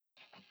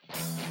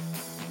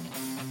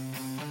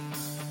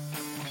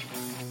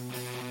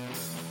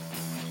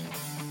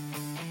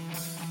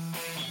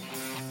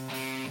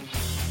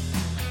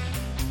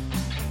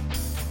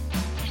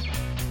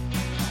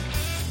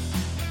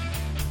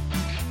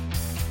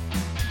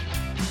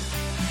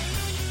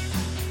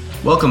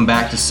Welcome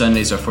back to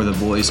Sundays Are For The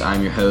Boys.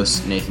 I'm your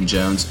host, Nathan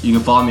Jones. You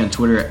can follow me on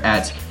Twitter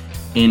at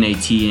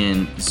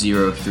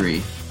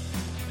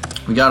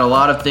NATN03. We got a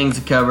lot of things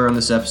to cover on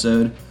this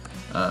episode.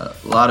 A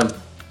lot of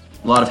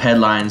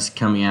headlines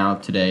coming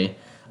out today.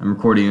 I'm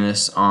recording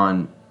this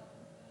on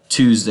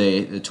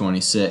Tuesday, the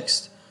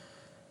 26th.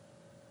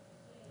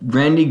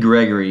 Randy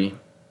Gregory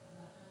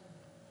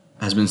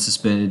has been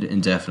suspended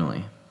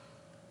indefinitely.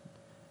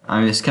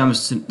 I mean,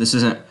 this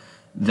isn't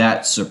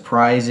that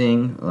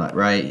surprising,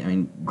 right? I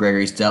mean,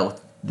 Gregory's dealt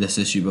with this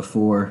issue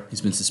before. He's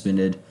been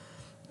suspended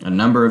a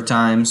number of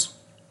times,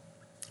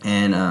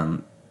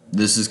 and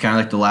this is kind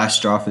of like the last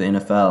straw for the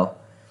NFL.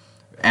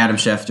 Adam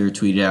Schefter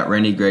tweeted out,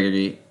 Randy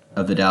Gregory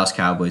of the Dallas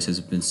Cowboys has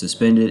been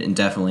suspended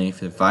indefinitely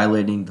for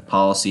violating the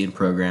policy and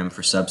program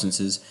for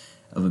substances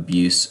of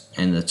abuse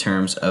and the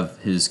terms of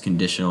his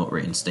conditional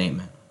written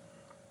statement.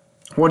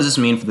 What does this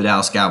mean for the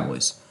Dallas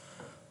Cowboys?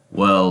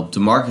 Well,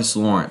 DeMarcus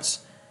Lawrence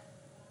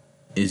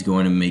is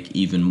going to make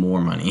even more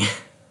money.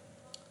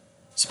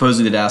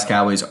 Supposedly the Dallas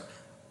Cowboys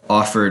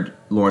offered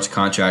Lawrence a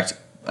contract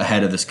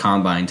ahead of this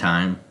combine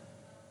time,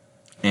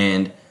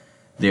 and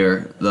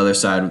the other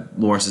side,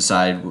 Lawrence's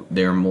side,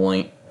 they're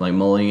mulling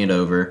it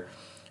over.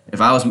 If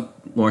I was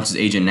Lawrence's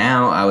agent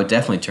now, I would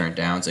definitely turn it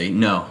down and say,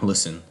 no,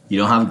 listen, you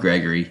don't have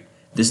Gregory.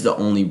 This is the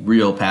only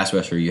real pass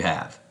rusher you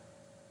have.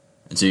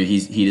 And so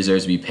he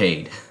deserves to be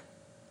paid.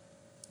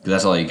 Because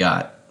that's all you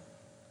got.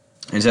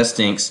 And that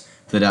stinks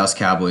for the Dallas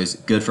Cowboys.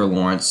 Good for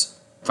Lawrence,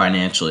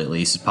 financially at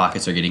least. His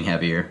pockets are getting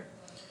heavier.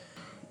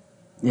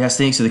 Yeah, it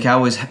stinks. So the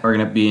Cowboys are going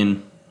to be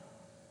in...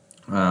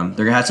 they're going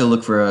to have to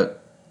look for a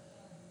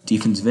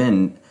defensive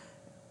end.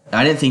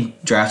 I didn't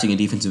think drafting a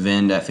defensive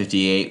end at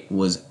 58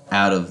 was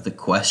out of the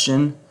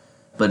question,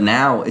 but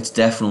now it's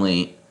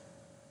definitely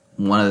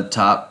one of the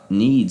top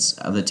needs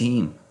of the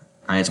team.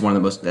 I mean, it's one of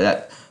the most...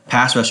 that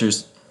pass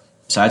rushers,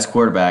 besides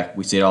quarterback,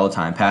 we say it all the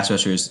time, pass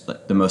rusher is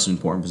the most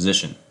important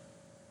position.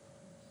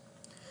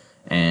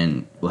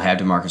 And we'll have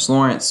DeMarcus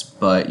Lawrence,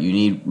 but you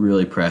need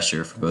really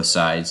pressure for both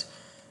sides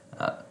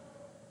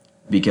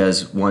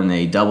because when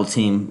they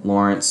double-team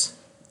Lawrence,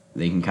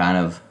 they can kind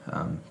of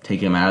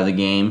take him out of the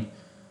game.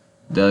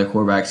 The other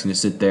quarterback's going to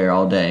sit there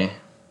all day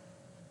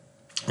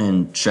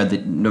and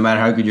shred no matter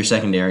how good your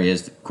secondary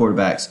is, the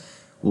quarterbacks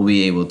will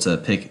be able to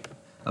pick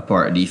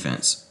apart a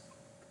defense.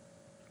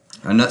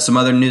 Some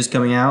other news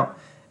coming out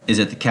is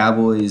that the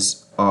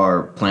Cowboys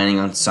are planning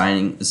on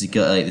signing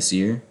Ezekiel Elliott this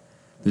year.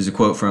 There's a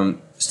quote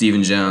from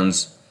Stephen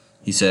Jones.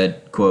 He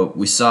said, quote,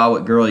 "We saw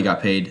what Gurley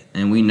got paid,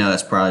 and we know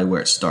that's probably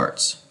where it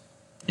starts."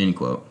 End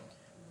quote.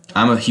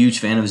 I'm a huge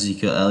fan of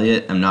Ezekiel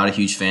Elliott. I'm not a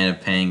huge fan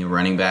of paying a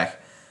running back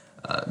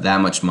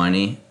that much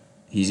money.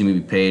 He's going to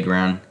be paid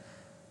around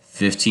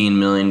 $15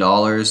 million,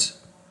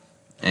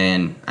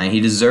 and he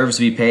deserves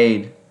to be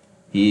paid.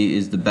 He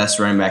is the best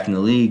running back in the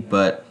league,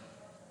 but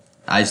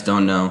I just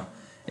don't know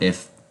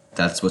if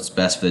that's what's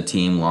best for the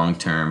team long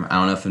term. I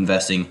don't know if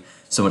investing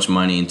so much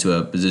money into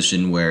a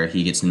position where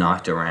he gets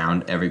knocked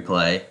around every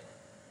play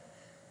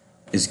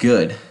is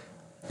good,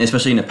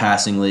 especially in a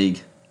passing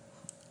league.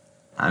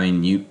 I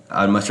mean,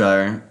 I'd much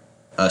rather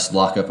us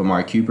lock up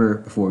Amari Cooper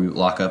before we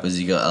lock up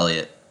Ezekiel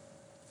Elliott,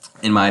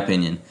 in my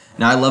opinion.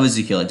 Now, I love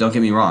Ezekiel Elliott, don't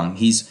get me wrong.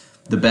 He's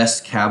the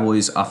best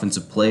Cowboys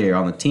offensive player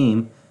on the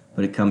team,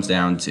 but it comes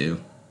down to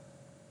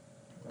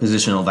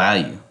positional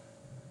value.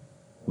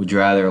 Would you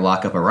rather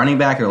lock up a running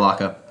back or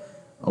lock up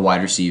a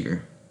wide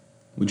receiver?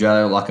 Would you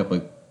rather lock up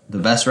the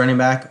best running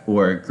back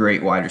or a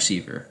great wide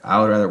receiver? I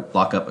would rather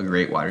lock up a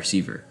great wide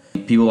receiver.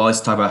 People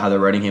always talk about how the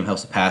running game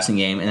helps the passing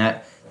game,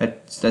 and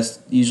that's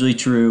usually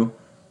true,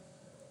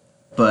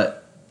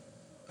 but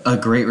a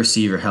great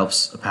receiver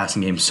helps a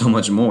passing game so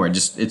much more.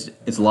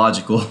 It's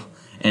logical,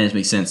 and it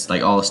makes sense.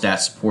 Like, all the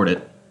stats support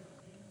it.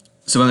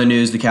 Some other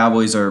news, the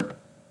Cowboys are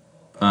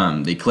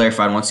they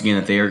clarified once again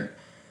that they are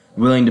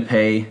willing to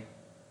pay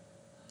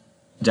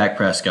Dak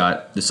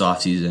Prescott this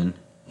offseason.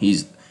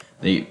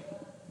 They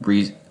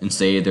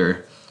reinstated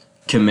their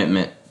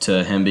commitment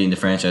to him being the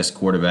franchise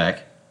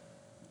quarterback.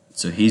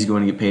 So he's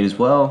going to get paid as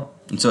well.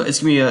 And so it's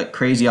going to be a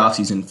crazy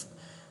offseason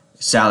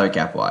salary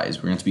cap-wise.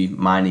 We're going to be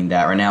minding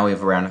that. Right now we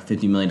have around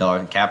 $50 million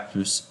in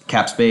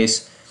cap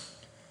space.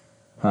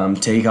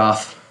 Take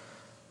off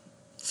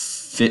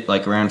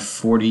around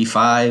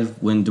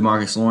 45 when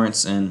DeMarcus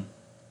Lawrence and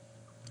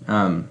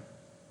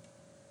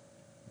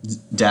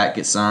Dak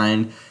get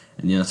signed.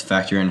 And let's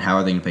factor in how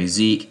are they going to pay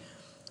Zeke.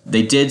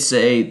 They did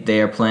say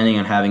they are planning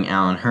on having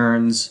Allen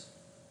Hurns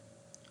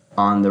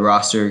on the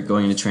roster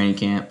going into training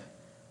camp.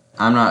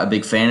 I'm not a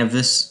big fan of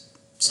this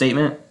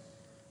statement.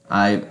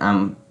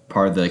 I'm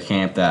part of the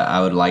camp that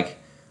I would like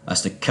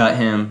us to cut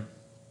him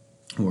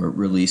or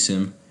release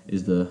him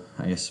is the,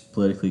 I guess,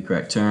 politically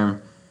correct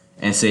term,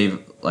 and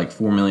save like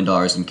 $4 million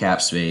in cap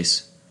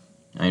space.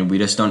 I mean, we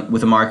just don't,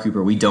 with Amari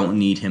Cooper, we don't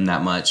need him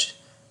that much.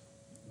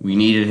 We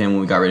needed him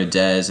when we got rid of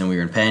Dez and we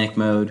were in panic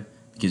mode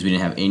because we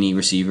didn't have any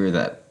receiver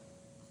that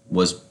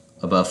was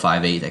above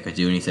 5'8" that could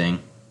do anything.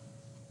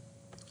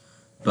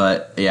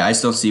 But yeah, I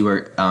still see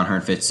where Allen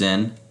Hurns fits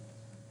in,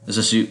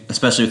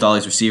 especially with all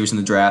these receivers in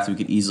the draft. We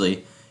could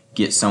easily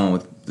get someone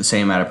with the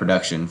same amount of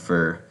production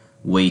for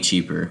way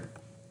cheaper.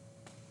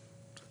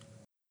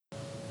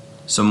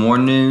 Some more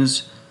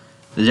news.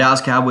 The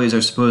Dallas Cowboys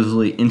are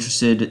supposedly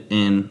interested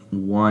in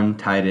one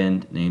tight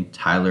end named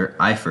Tyler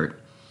Eifert.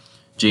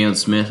 Jalen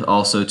Smith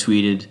also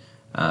tweeted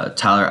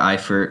Tyler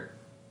Eifert,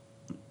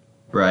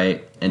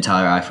 right? And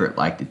Tyler Eifert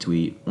liked the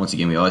tweet. Once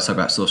again, we always talk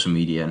about social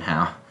media and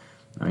how,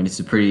 it's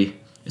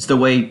the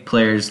way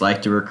players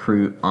like to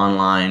recruit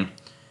online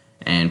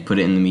and put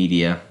it in the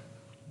media.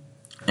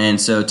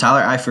 And so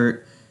Tyler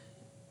Eifert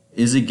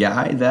is a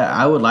guy that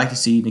I would like to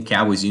see in the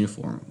Cowboys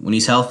uniform. When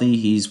he's healthy,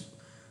 he's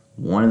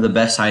one of the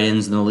best tight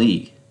ends in the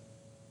league.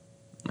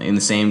 In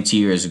the same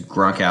tier as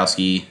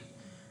Gronkowski,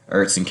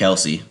 Ertz, and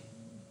Kelsey.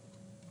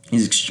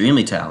 He's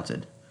extremely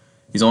talented.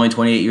 He's only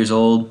 28 years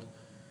old,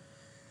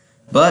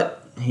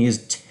 but he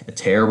has a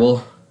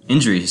terrible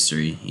injury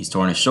history. He's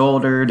torn his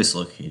shoulder,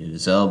 dislocated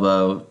his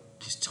elbow,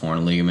 he's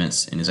torn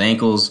ligaments in his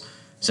ankles,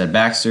 he's had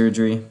back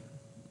surgery.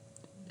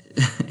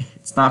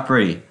 It's not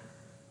pretty.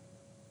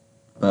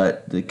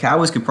 But the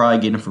Cowboys could probably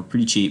get him for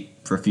pretty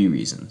cheap for a few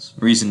reasons.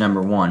 Reason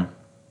number one,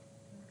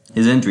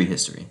 his injury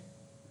history.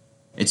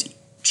 It's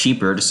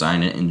cheaper to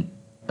sign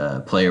a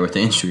player with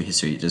an injury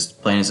history,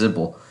 just plain and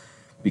simple,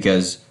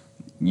 because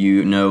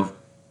you know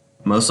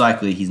most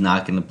likely he's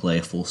not going to play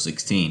a full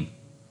 16.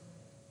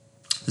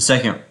 The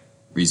second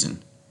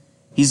reason,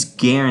 he's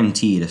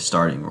guaranteed a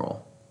starting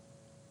role.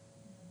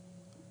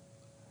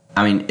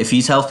 I mean, if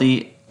he's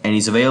healthy and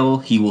he's available,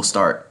 he will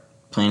start.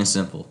 Plain and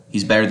simple.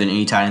 He's better than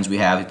any tight ends we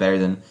have. He's better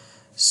than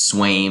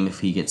Swaim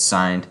if he gets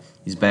signed.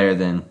 He's better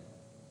than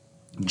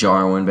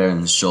Jarwin, better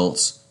than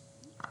Schultz.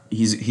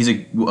 He's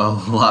a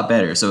lot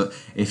better. So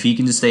if he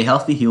can just stay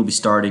healthy, he will be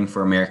starting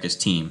for America's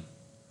team.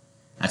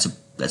 That's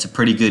a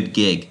pretty good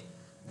gig.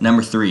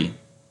 Number 3,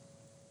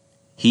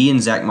 he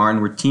and Zach Martin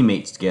were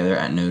teammates together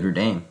at Notre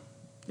Dame.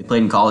 They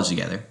played in college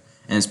together,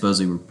 and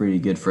supposedly were pretty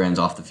good friends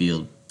off the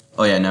field.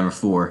 Oh yeah, number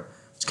 4,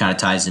 which kind of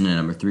ties into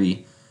number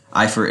 3.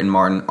 Eifert and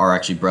Martin are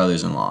actually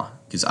brothers-in-law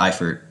because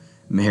Eifert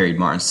married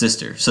Martin's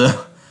sister.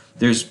 So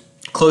there's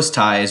close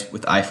ties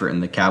with Eifert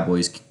and the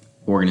Cowboys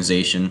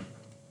organization.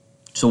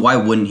 So why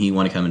wouldn't he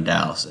want to come to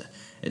Dallas?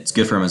 It's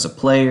good for him as a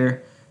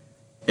player.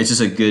 It's just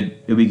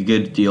it'll be a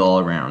good deal all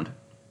around.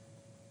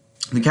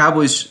 The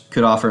Cowboys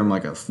could offer him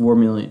like a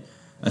 $3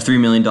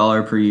 million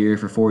per year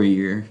for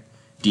 4-year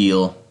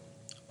deal.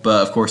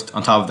 But of course,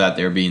 on top of that,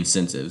 there would be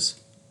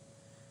incentives.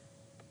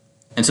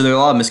 And so there are a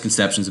lot of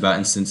misconceptions about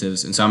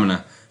incentives, and so I'm going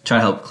to try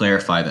to help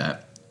clarify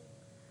that.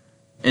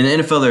 In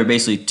the NFL, there are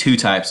basically 2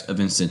 types of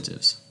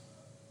incentives.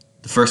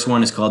 The first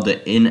one is called the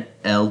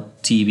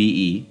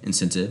NLTBE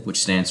incentive,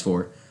 which stands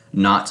for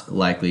not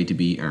likely to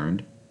be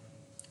earned.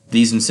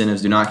 These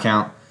incentives do not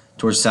count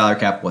towards salary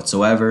cap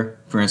whatsoever.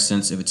 For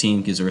instance, if a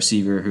team gives a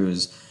receiver who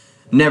has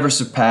never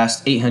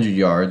surpassed 800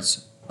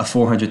 yards a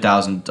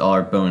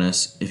 $400,000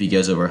 bonus if he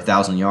goes over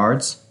 1,000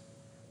 yards,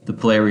 the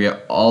player will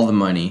get all the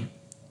money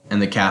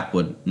and the cap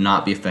would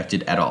not be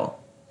affected at all.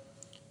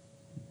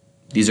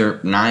 These are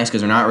nice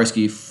because they're not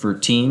risky for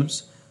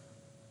teams.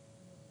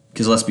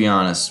 Because let's be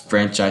honest,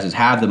 franchises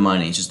have the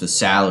money. It's just the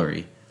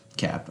salary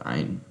cap.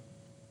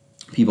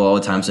 People all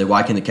the time say,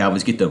 why can't the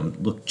Cowboys get them?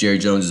 Look, Jerry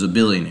Jones is a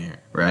billionaire,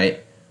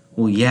 right?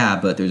 Well, yeah,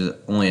 but there's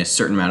only a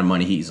certain amount of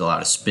money he's allowed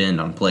to spend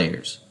on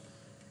players.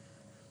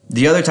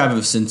 The other type of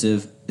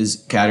incentive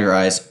is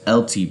categorized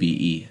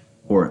LTBE,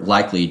 or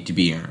likely to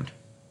be earned.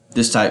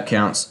 This type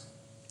counts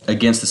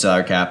against the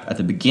salary cap at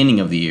the beginning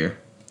of the year,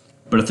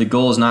 but if the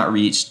goal is not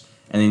reached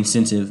and the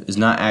incentive is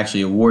not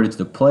actually awarded to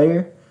the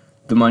player,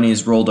 the money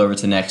is rolled over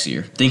to next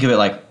year. Think of it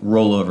like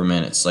rollover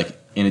minutes, like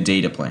in a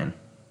data plan.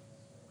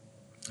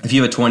 If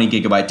you have a 20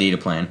 gigabyte data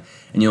plan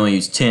and you only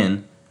use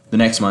 10, the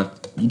next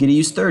month you get to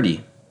use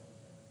 30.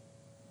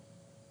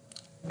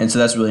 And so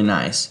that's really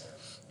nice.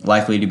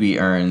 Likely to be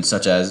earned,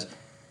 such as,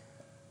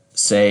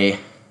 say,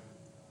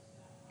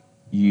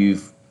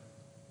 you've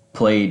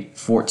played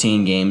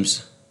 14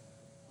 games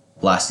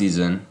last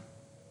season,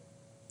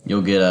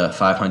 you'll get a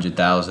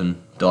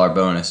 $500,000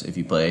 bonus if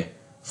you play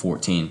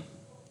 14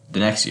 the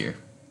next year.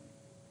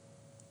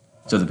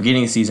 So at the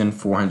beginning of the season,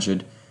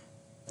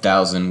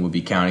 $400,000 would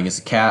be counted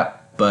against the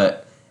cap,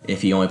 but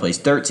if he only plays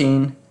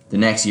 13, the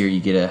next year you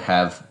get to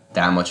have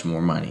that much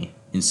more money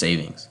in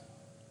savings.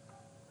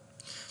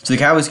 So the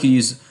Cowboys could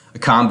use a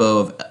combo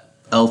of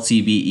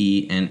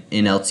LTBE and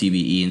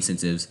NLTBE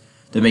incentives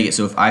to make it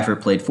so if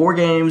Eifert played 4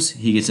 games,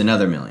 he gets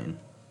another $1 million.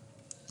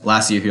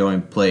 Last year he only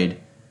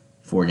played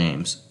 4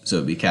 games, so it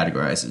would be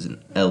categorized as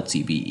an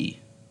LTBE.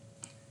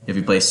 If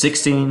he plays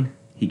 16,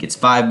 he gets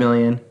 $5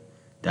 million.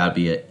 That would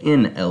be an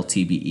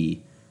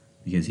NLTBE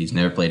because he's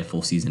never played a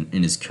full season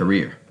in his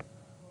career.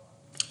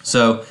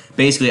 So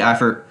basically,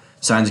 Eifert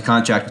signs a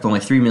contract with only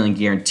 $3 million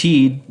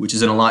guaranteed, which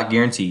isn't a lot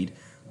guaranteed,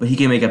 but he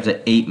can make up to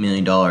 $8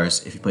 million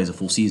if he plays a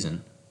full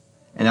season.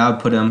 And that would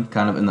put him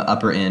kind of in the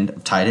upper end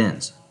of tight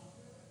ends.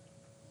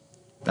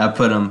 That would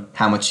put him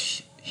how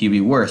much he'd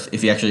be worth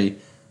if he actually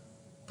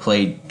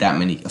played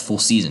a full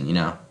season, you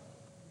know.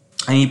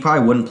 And he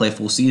probably wouldn't play a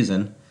full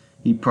season.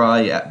 He'd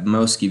probably at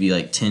most give you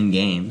like 10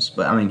 games.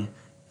 But I mean,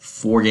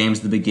 4 games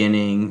at the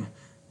beginning,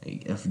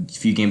 a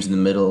few games in the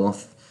middle,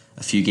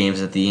 a few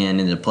games at the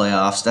end in the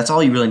playoffs. That's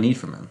all you really need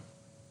from him.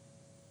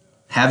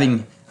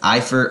 Having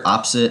Eifert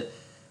opposite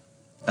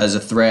as a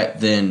threat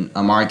than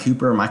Amari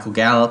Cooper, Michael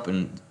Gallup,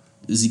 and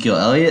Ezekiel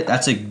Elliott,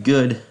 that's a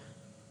good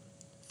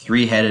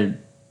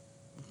three-headed,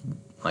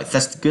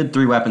 that's good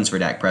 3 weapons for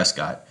Dak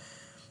Prescott.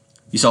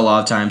 You saw a lot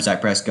of times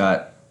Dak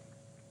Prescott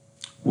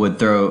would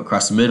throw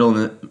across the middle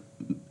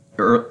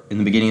in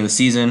the beginning of the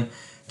season,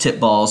 tip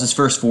balls. His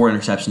first 4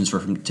 interceptions were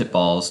from tip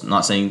balls. I'm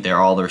not saying they're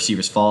all the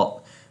receiver's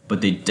fault,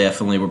 but they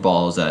definitely were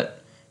balls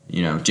that,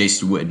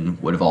 Jason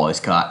Witten would have always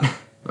caught.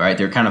 Right?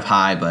 They're kind of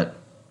high, but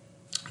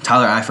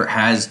Tyler Eifert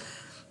has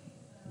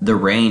the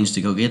range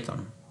to go get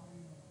them.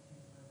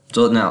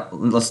 So now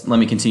let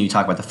me continue to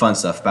talk about the fun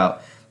stuff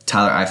about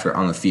Tyler Eifert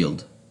on the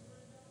field.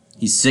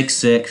 He's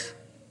 6'6",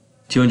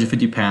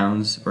 250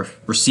 pounds,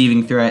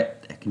 receiving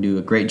threat that can do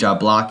a great job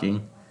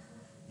blocking.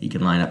 He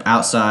can line up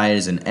outside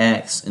as an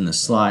X, in the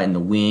slot, in the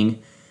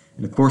wing,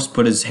 and of course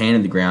put his hand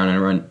in the ground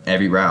and run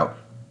every route.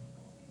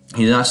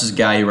 He's not just a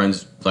guy who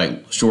runs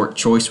short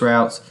choice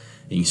routes.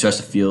 He can stretch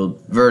the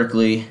field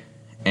vertically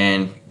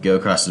and go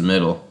across the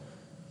middle.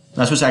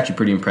 That's what's actually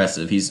pretty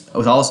impressive. He's,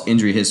 with all his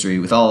injury history,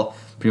 with all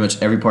pretty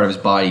much every part of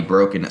his body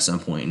broken at some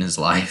point in his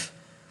life,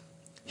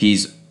 he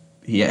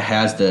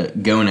has the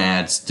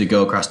gonads to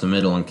go across the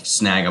middle and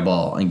snag a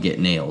ball and get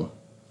nailed.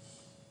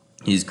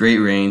 He has great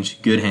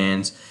range, good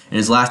hands. In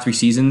his last 3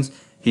 seasons,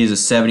 he has a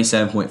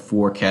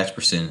 77.4 catch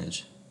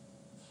percentage.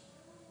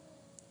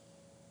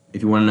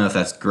 If you want to know if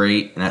that's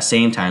great, in that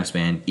same time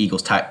span,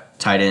 Eagles tight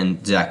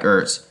end Zach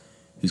Ertz,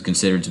 who's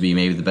considered to be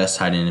maybe the best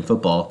tight end in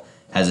football,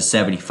 has a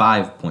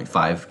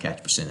 75.5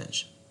 catch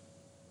percentage.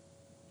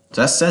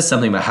 So that says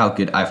something about how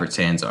good Eifert's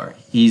hands are.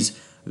 He's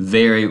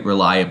very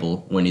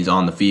reliable when he's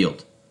on the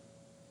field.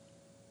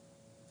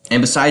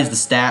 And besides the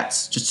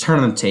stats, just turn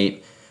on the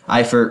tape,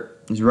 Eifert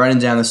is running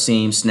down the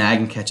seam,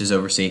 snagging catches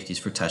over safeties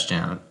for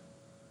touchdown.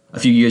 A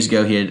few years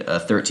ago, he had a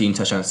 13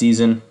 touchdown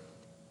season.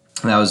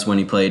 That was when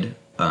he played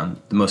the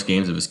most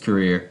games of his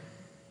career.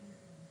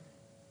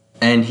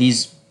 And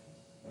he's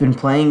been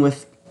playing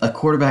with a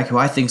quarterback who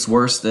I think is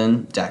worse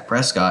than Dak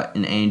Prescott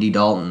and Andy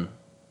Dalton.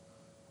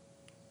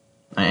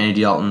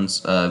 Andy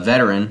Dalton's a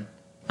veteran,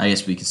 I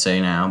guess we could say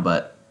now,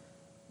 but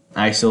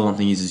I still don't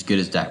think he's as good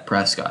as Dak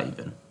Prescott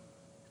even.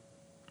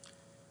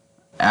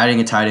 Adding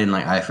a tight end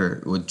like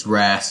Eifert would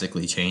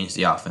drastically change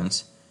the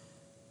offense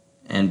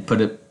and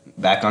put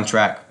it back on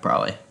track,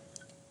 probably.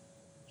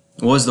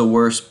 What was the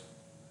worst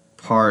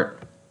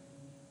part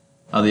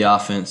of the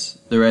offense?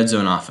 The red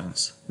zone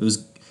offense. It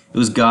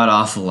was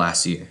god-awful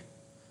last year.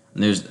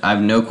 And I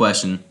have no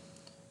question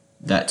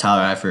that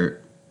Tyler Eifert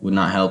would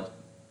not help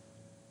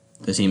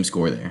the team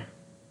score there.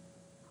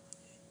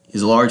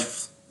 He's a large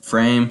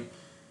frame.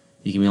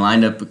 He can be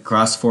lined up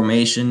across the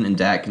formation, and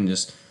Dak can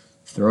just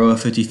throw a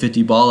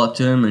 50-50 ball up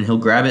to him, and he'll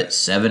grab it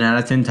 7 out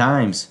of 10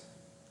 times.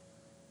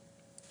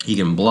 He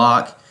can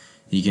block.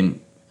 He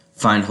can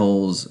find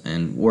holes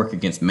and work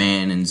against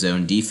man and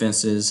zone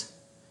defenses.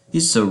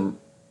 He's a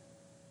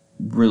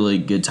really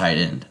good tight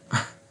end.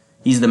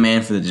 He's the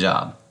man for the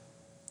job.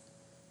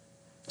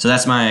 So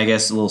that's my,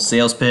 little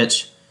sales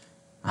pitch.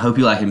 I hope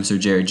you like it, Mr.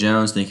 Jerry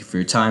Jones. Thank you for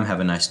your time.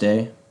 Have a nice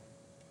day.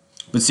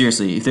 But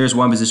seriously, if there's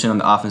one position on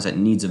the offense that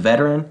needs a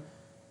veteran,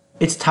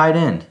 it's tight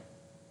end.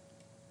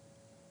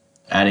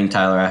 Adding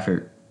Tyler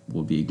Eifert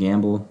will be a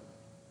gamble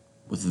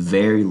with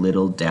very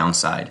little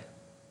downside.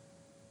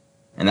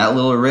 And that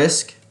little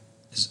risk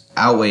is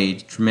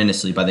outweighed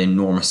tremendously by the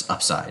enormous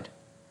upside.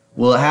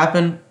 Will it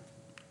happen?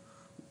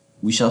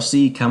 We shall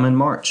see come in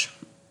March.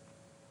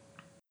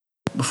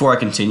 Before I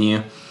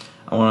continue,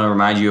 I want to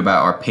remind you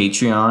about our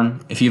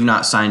Patreon. If you've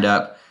not signed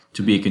up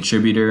to be a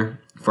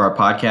contributor for our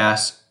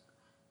podcast,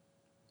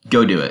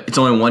 go do it. It's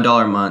only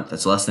 $1 a month.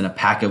 That's less than a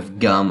pack of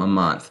gum a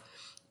month.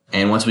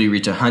 And once we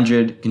reach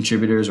 100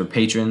 contributors or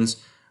patrons,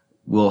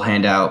 we'll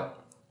hand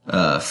out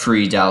a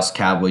free Dallas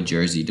Cowboy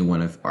jersey to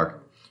one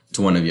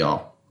of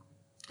y'all.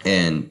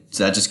 And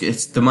so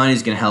the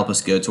money's going to help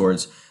us go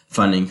towards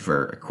funding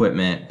for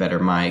equipment, better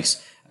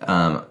mics,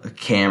 a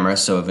camera,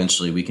 so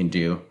eventually we can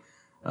do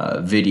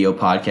a video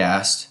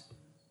podcast.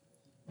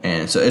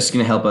 And so it's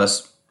going to help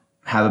us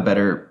have a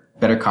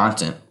better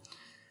content.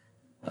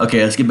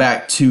 Okay, let's get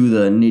back to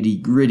the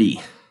nitty-gritty.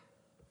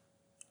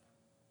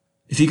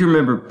 If you can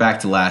remember back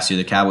to last year,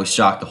 the Cowboys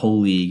shocked the whole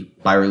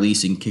league by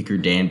releasing kicker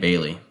Dan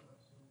Bailey.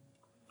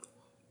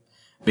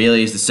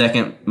 Bailey is the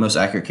second most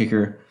accurate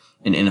kicker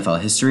in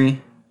NFL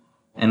history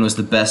and was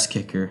the best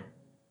kicker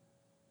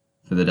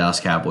for the Dallas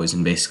Cowboys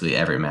in basically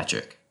every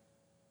metric.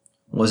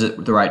 Was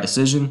it the right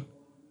decision?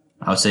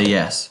 I would say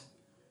yes.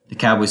 The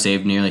Cowboys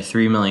saved nearly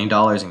 $3 million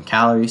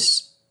in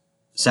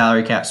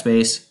salary cap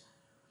space,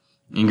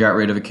 and got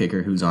rid of a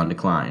kicker who's on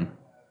decline.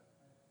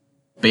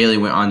 Bailey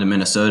went on to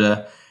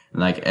Minnesota, and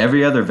like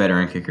every other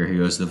veteran kicker who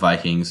goes to the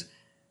Vikings,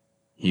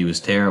 he was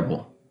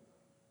terrible.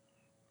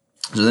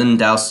 So then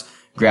Dallas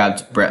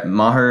grabbed Brett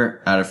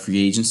Maher out of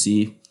free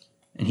agency,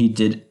 and he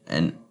did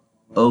an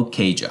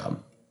okay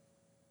job.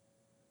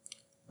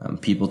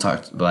 People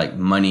talked like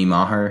Money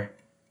Maher.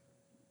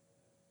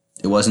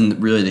 It wasn't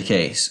really the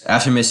case.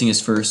 After missing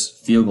his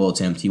first field goal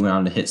attempt, he went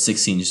on to hit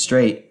 16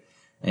 straight,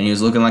 and he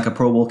was looking like a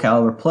Pro Bowl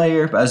caliber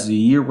player, but as the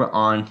year went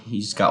on, he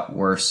just got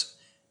worse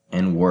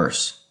and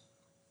worse.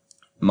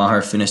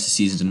 Maher finished the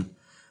season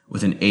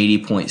with an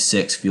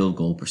 80.6 field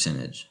goal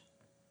percentage.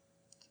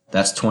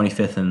 That's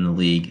 25th in the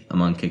league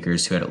among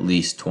kickers who had at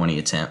least 20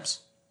 attempts.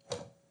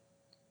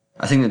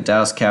 I think the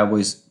Dallas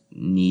Cowboys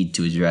need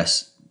to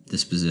address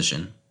this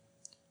position.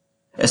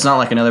 It's not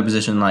like another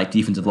position like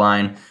defensive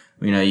line,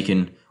 where, you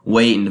can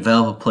wait and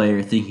develop a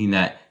player thinking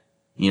that,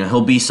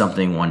 he'll be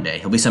something one day.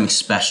 He'll be something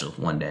special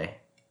one day.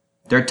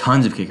 There are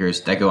tons of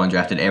kickers that go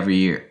undrafted every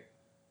year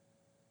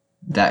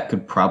that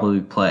could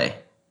probably play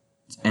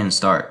and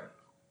start.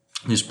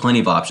 There's plenty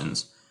of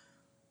options.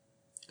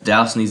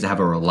 Dallas needs to have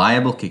a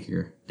reliable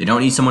kicker. They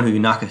don't need someone who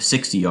can knock a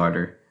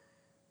 60-yarder.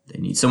 They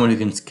need someone who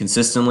can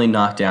consistently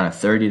knock down a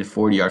 30 to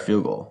 40-yard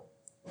field goal.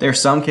 There are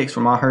some kicks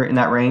from Maher in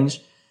that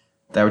range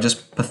that were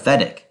just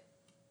pathetic.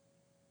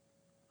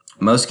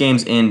 Most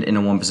games end in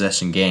a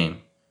one-possession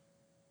game.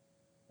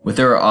 With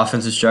their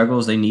offensive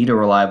struggles, they need a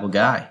reliable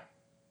guy.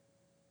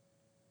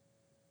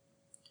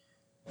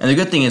 And the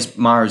good thing is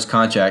Maher's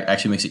contract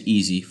actually makes it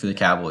easy for the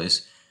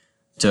Cowboys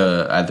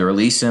to either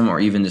release him or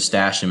even to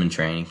stash him in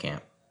training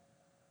camp.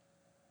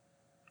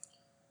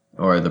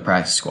 Or the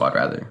practice squad,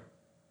 rather.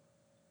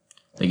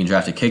 They can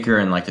draft a kicker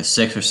in like the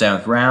 6th or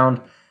 7th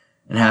round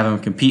and have him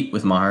compete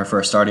with Maher for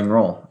a starting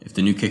role. If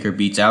the new kicker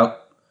beats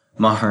out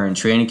Maher in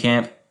training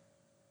camp,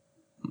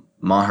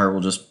 Maher will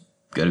just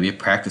go to be a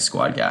practice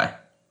squad guy.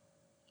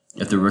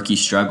 If the rookie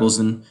struggles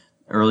in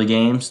early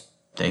games,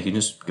 they can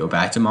just go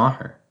back to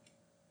Maher.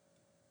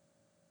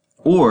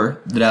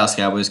 Or the Dallas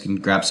Cowboys can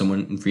grab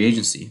someone in free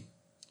agency.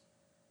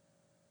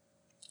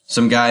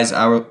 Some guys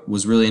I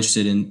was really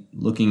interested in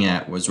looking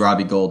at was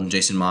Robbie Gould and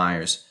Jason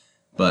Myers,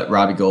 but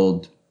Robbie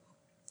Gould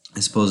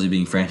is supposedly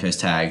being franchise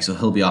tagged, so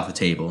he'll be off the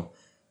table.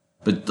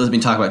 But let me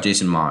talk about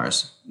Jason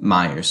Myers.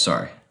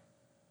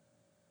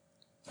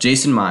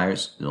 Jason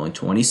Myers is only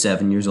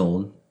 27 years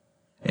old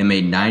and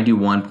made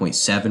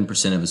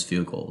 91.7% of his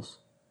field goals.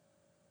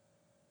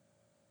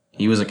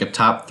 He was like a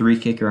top 3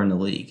 kicker in the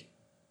league.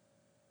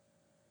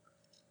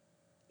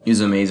 He was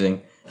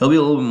amazing. He'll be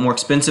a little bit more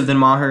expensive than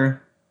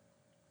Maher,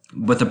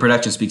 but the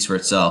production speaks for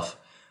itself.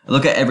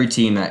 Look at every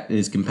team that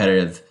is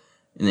competitive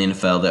in the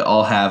NFL. They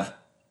all have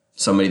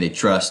somebody they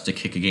trust to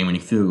kick a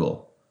game-winning field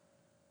goal.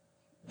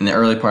 In the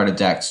early part of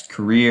Dak's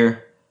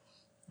career,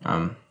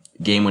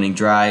 game-winning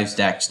drives,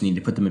 Dak just needed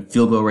to put them in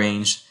field goal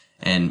range,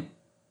 and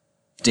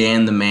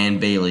Dan the Man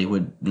Bailey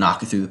would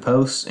knock it through the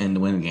post and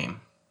win the game.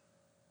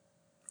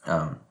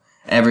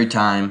 Every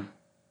time,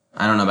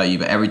 I don't know about you,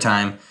 but every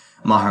time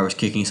Maher was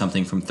kicking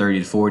something from 30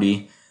 to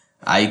 40,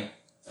 I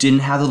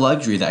didn't have the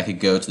luxury that I could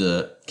go to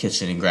the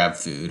kitchen and grab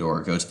food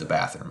or go to the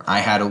bathroom. I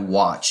had to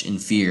watch in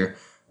fear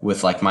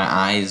with like my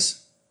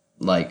eyes,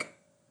 like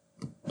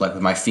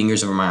with my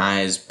fingers over my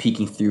eyes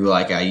peeking through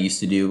like I used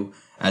to do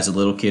as a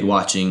little kid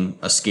watching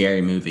a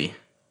scary movie.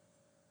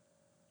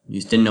 You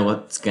just didn't know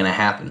what's going to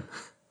happen.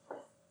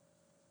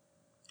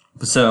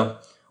 But so,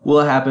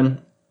 will it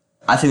happen?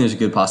 I think there's a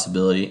good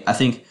possibility. I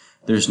think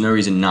there's no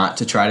reason not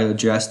to try to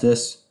address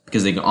this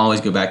because they can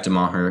always go back to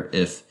Maher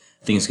if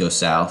things go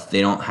south.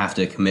 They don't have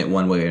to commit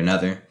one way or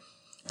another.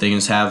 They can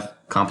just have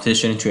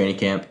competition in training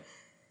camp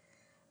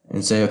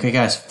and say, okay,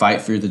 guys,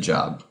 fight for the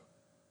job.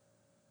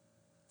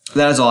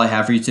 That is all I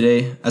have for you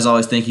today. As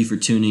always, thank you for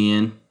tuning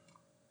in.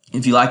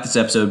 If you like this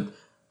episode,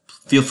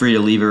 feel free to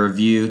leave a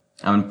review.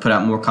 I'm going to put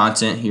out more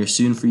content here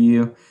soon for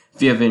you.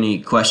 If you have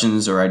any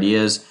questions or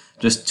ideas,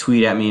 just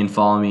tweet at me and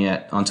follow me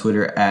on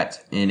Twitter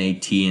at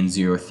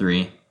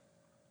NATN03.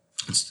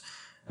 It's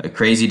a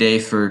crazy day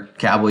for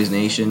Cowboys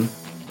Nation.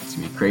 It's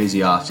going to be a crazy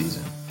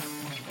offseason.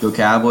 Go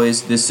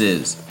Cowboys. This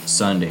is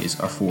Sundays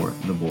Are For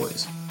the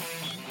Boys.